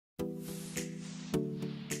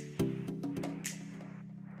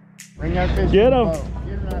Bring that fish Get to him. the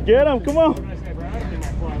boat. Get him. Come on.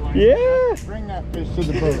 Yeah. Bring that fish to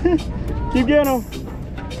the boat. Keep getting him.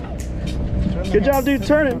 Good job, dude.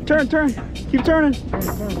 Turn it. Turn. Keep turning.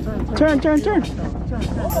 Turn.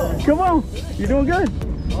 Come on. You're doing good.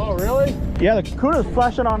 Oh, really? Yeah, the cuda's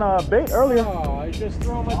flashing on bait earlier. Oh, I just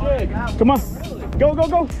threw him a jig. Come on. Go.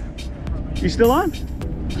 You still on?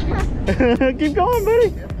 Keep going,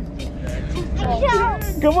 buddy.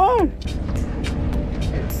 Come on.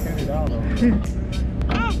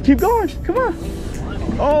 Keep going. Come on.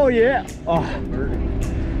 Oh, yeah. Oh.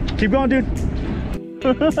 Keep going, dude.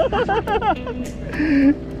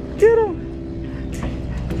 Get him.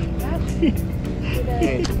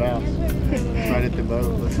 Hey, it's a bounce. Right at the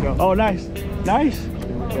boat. Let's go. Oh, nice. Nice. Here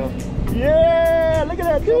we go. Yeah, look at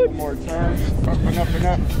that, dude. Couple more turns. Up and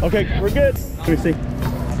up. Okay, we're good. Let me see.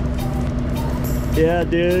 Yeah,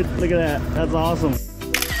 dude. Look at that. That's awesome.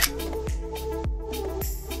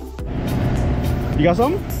 You got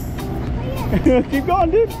something? Keep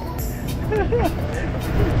going, dude.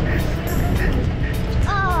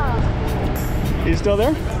 Oh. You still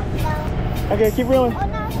there? No. Okay, keep reeling. Oh,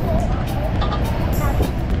 no.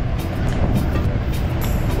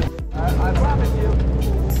 I promise you.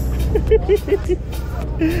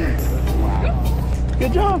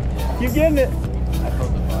 Good job. Keep getting it.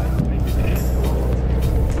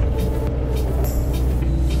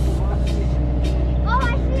 Oh, I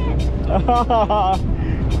see it.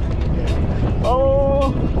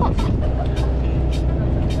 Oh.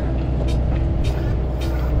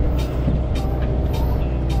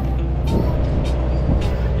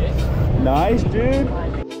 Nice, dude.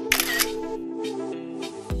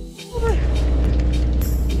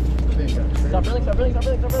 Stop reeling, buddy.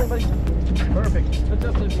 Perfect. Lift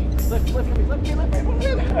up to me. Lift.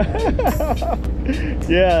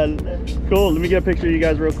 Yeah, cool. Let me get a picture of you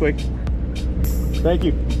guys real quick. Thank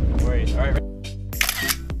you. Wait, all right.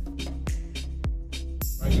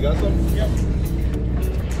 You got some? Yep.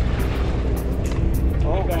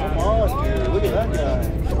 Oh, come on, dude. Look at that guy.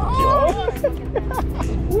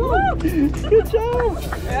 Good job.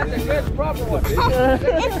 That's a good proper one.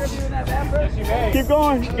 Keep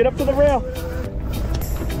going. Get up to the rail.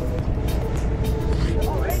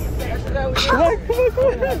 Come on.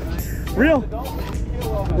 Reel.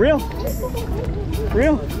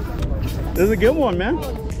 This is a good one, man.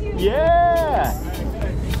 Yeah.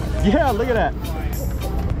 Yeah, look at that.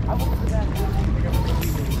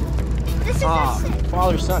 This is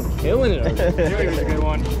Father son killing it. That was a good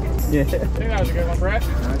one. Yeah. I think that was a good one, Brett.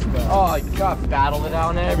 Oh, you got battled it out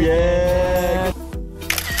and everything. Yeah.